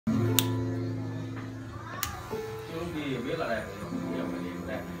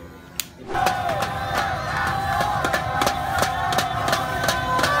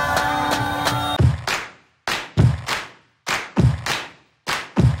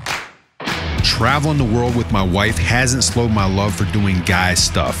Traveling the world with my wife hasn't slowed my love for doing guy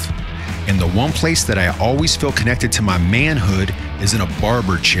stuff. And the one place that I always feel connected to my manhood is in a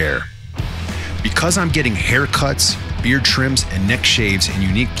barber chair. Because I'm getting haircuts, beard trims, and neck shaves in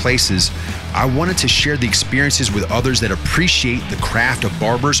unique places, I wanted to share the experiences with others that appreciate the craft of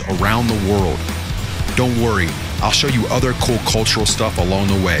barbers around the world. Don't worry, I'll show you other cool cultural stuff along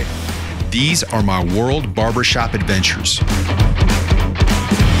the way. These are my world barbershop adventures.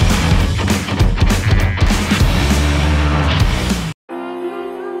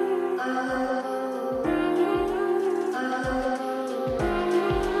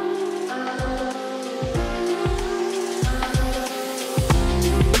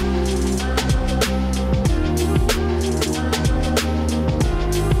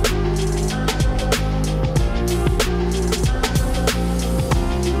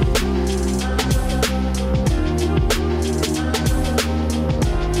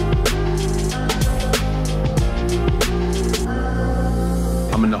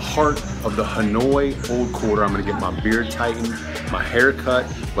 I'm in the heart of the Hanoi Old Quarter. I'm gonna get my beard tightened, my hair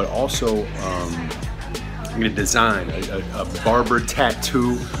cut, but also I'm gonna design a barber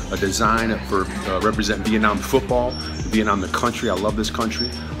tattoo, a design for represent Vietnam football, Vietnam the country. I love this country,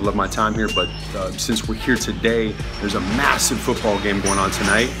 I love my time here, but since we're here today, there's a massive football game going on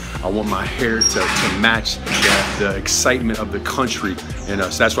tonight. I want my hair to match the excitement of the country, and so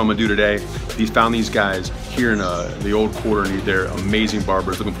that's what I'm gonna do today. Found these guys here in the Old Quarter, and they're amazing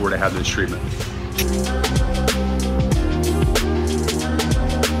barbers. Looking forward to having this treatment.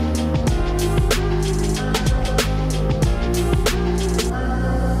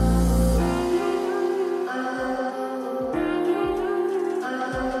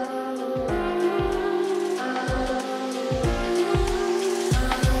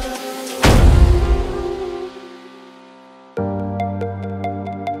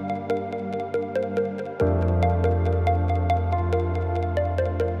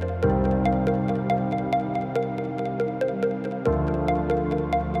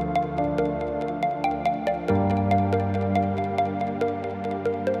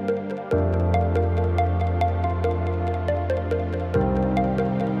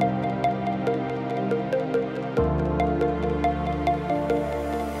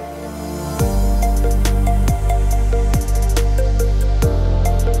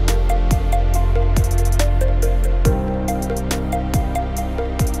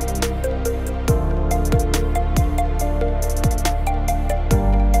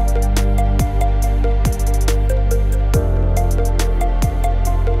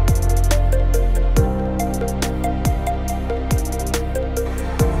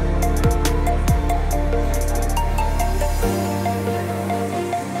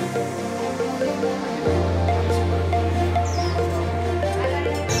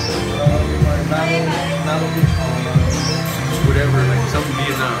 Whatever, like something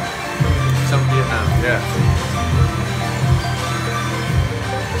Vietnam. Something Vietnam, yeah.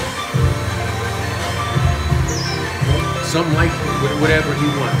 Something like whatever he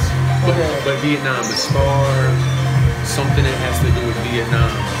wants. But Vietnam, a star, something that has to do with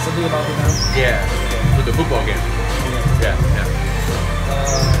Vietnam. Something about Vietnam? Yeah, for the football game. Yeah, yeah.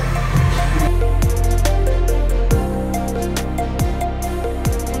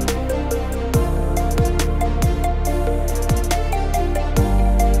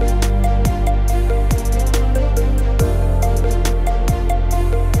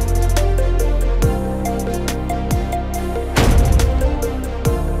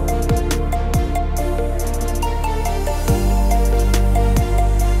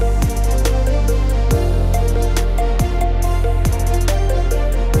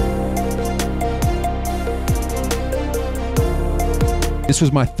 This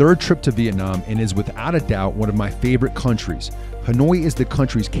was my third trip to Vietnam and is without a doubt one of my favorite countries. Hanoi is the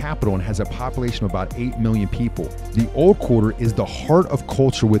country's capital and has a population of about 8 million people. The Old Quarter is the heart of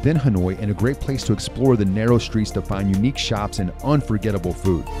culture within Hanoi and a great place to explore the narrow streets to find unique shops and unforgettable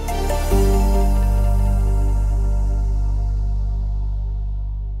food.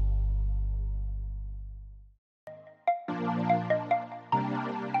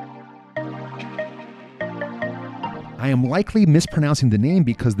 I am likely mispronouncing the name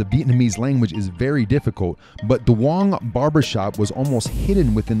because the Vietnamese language is very difficult, but Duong Barbershop was almost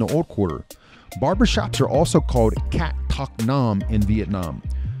hidden within the Old Quarter. Barbershops are also called cattocnam in Vietnam.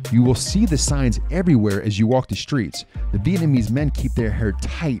 You will see the signs everywhere as you walk the streets. The Vietnamese men keep their hair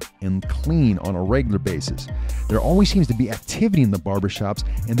tight and clean on a regular basis. There always seems to be activity in the barbershops,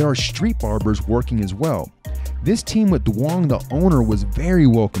 and there are street barbers working as well. This team with Duong, the owner, was very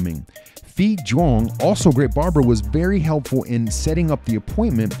welcoming. Phi Jung, also a great barber, was very helpful in setting up the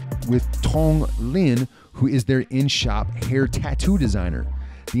appointment with Tung Linh, who is their in-shop hair tattoo designer.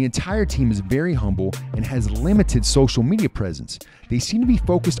 The entire team is very humble and has limited social media presence. They seem to be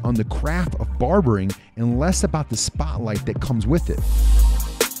focused on the craft of barbering and less about the spotlight that comes with it.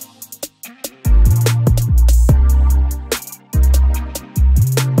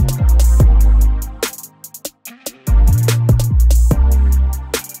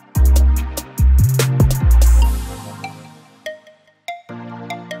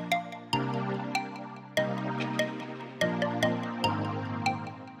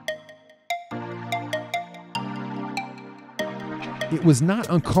 It was not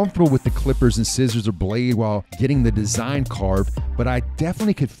uncomfortable with the clippers and scissors or blade while getting the design carved, but I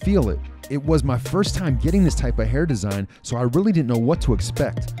definitely could feel it. It was my first time getting this type of hair design, so I really didn't know what to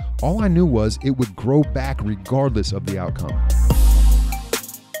expect. All I knew was it would grow back regardless of the outcome.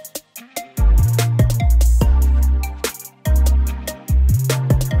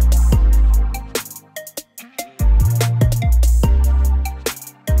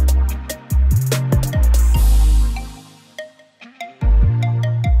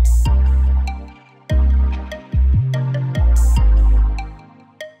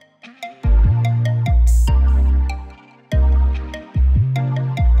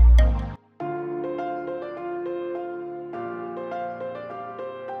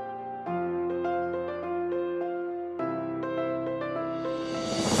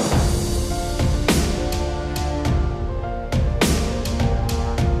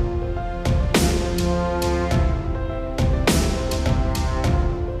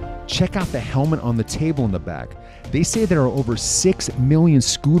 Check out the helmet on the table in the back. They say there are over 6 million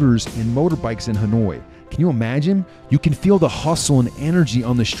scooters and motorbikes in Hanoi. Can you imagine? You can feel the hustle and energy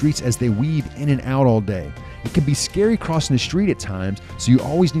on the streets as they weave in and out all day. It can be scary crossing the street at times, so you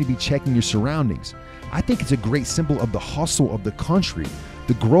always need to be checking your surroundings. I think it's a great symbol of the hustle of the country.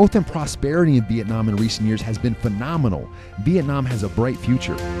 The growth and prosperity in Vietnam in recent years has been phenomenal. Vietnam has a bright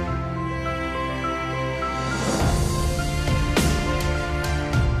future.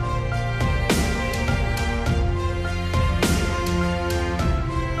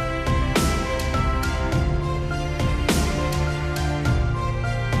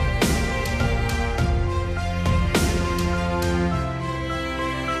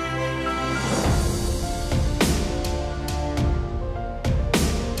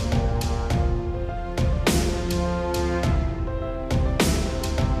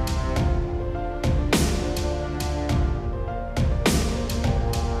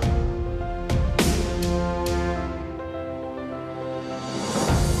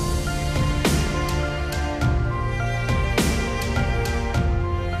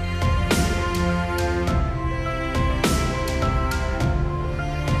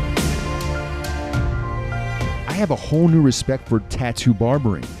 I have a whole new respect for tattoo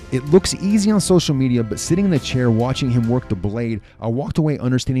barbering. It looks easy on social media, but sitting in the chair watching him work the blade, I walked away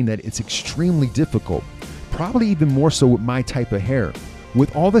understanding that it's extremely difficult, probably even more so with my type of hair.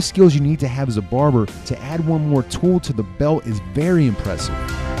 With all the skills you need to have as a barber, to add one more tool to the belt is very impressive.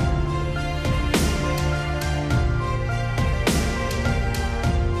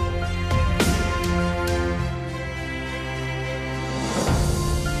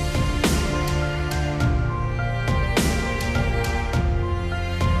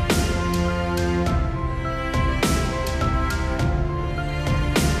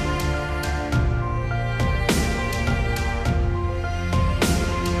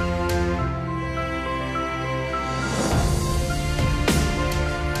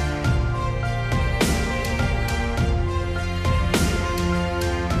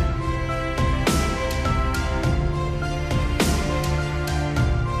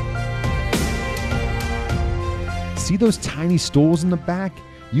 See those tiny stools in the back?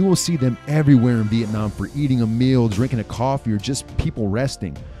 You will see them everywhere in Vietnam for eating a meal, drinking a coffee, or just people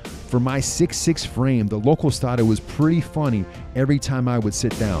resting. For my 6'6" frame, the locals thought it was pretty funny every time I would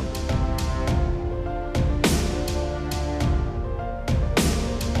sit down.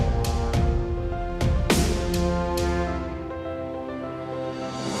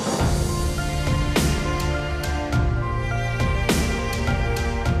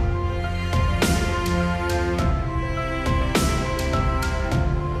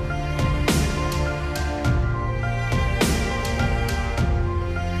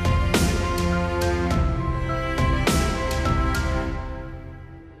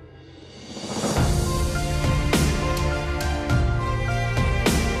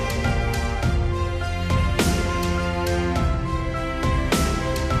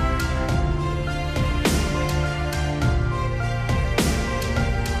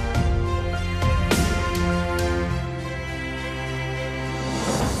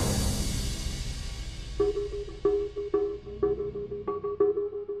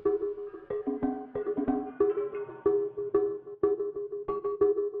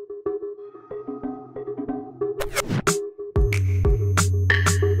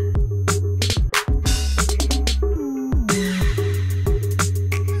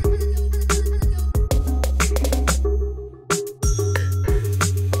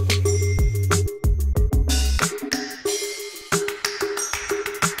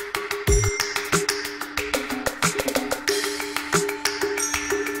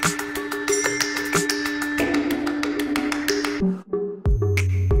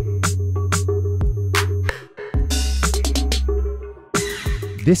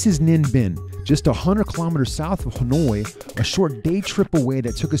 This is Ninh Binh, just 100 kilometers south of Hanoi, a short day trip away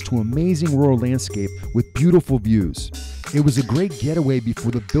that took us to amazing rural landscape with beautiful views. It was a great getaway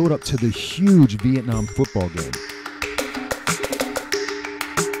before the build-up to the huge Vietnam football game.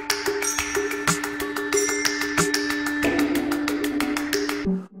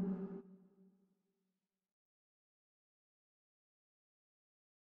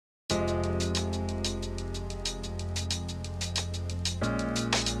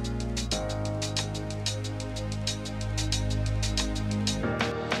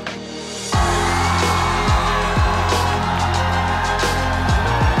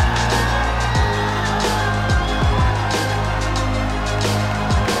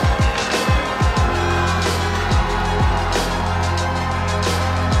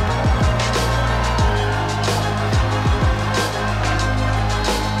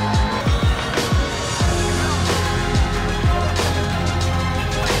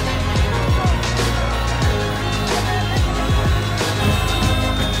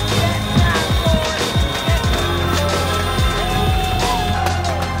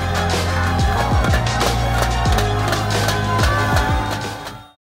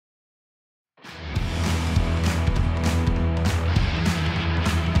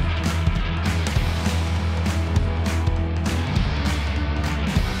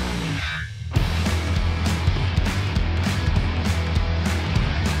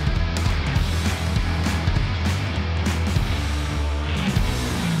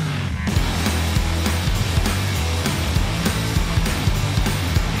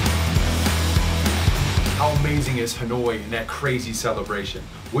 How amazing is Hanoi and that crazy celebration?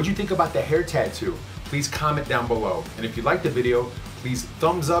 What'd you think about the hair tattoo? Please comment down below. And if you liked the video, please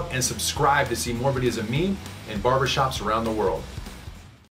thumbs up and subscribe to see more videos of me and barbershops around the world.